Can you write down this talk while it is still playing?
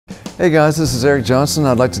Hey guys, this is Eric Johnson.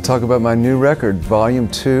 I'd like to talk about my new record, Volume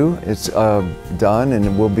 2. It's done and it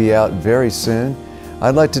will be out very soon.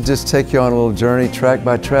 I'd like to just take you on a little journey track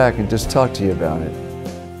by track and just talk to you about it.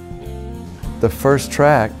 The first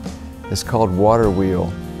track is called Waterwheel,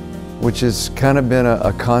 which has kind of been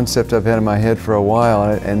a concept I've had in my head for a while,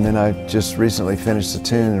 and then I just recently finished the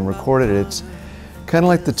tune and recorded it. It's kind of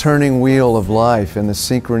like the turning wheel of life and the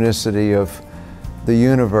synchronicity of the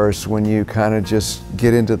universe when you kind of just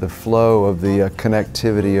get into the flow of the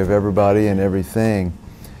connectivity of everybody and everything.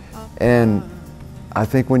 And I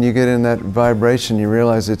think when you get in that vibration, you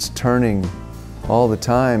realize it's turning all the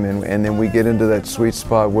time, and then we get into that sweet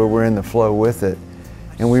spot where we're in the flow with it.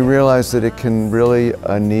 And we realize that it can really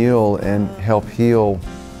anneal and help heal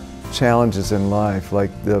challenges in life.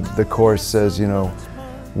 Like the chorus says, you know,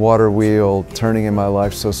 water wheel, turning in my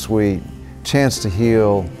life so sweet, chance to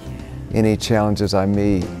heal any challenges I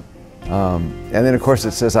meet. And then of course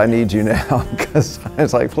it says, I need you now, because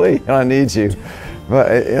it's like, please, I need you.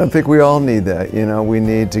 But I think we all need that, you know, we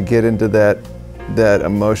need to get into that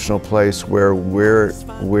emotional place where we're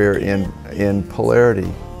in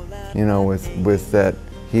polarity, you know, with that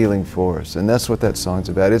healing force. And that's what that song's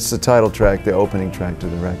about. It's the title track, the opening track to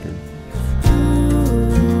the record.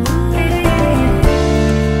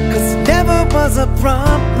 'Cause never was a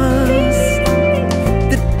promise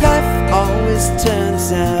that life always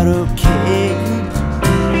turns out okay.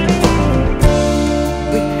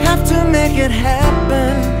 We have to make it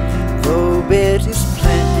happen, though it is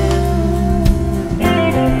planned.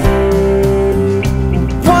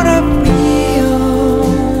 Waterwheel,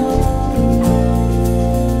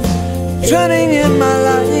 turning in my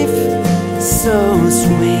life so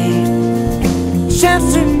sweet,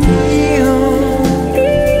 chance to heal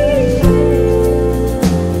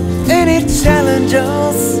any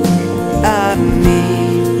challenges I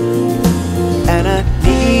meet, and I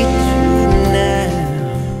need you.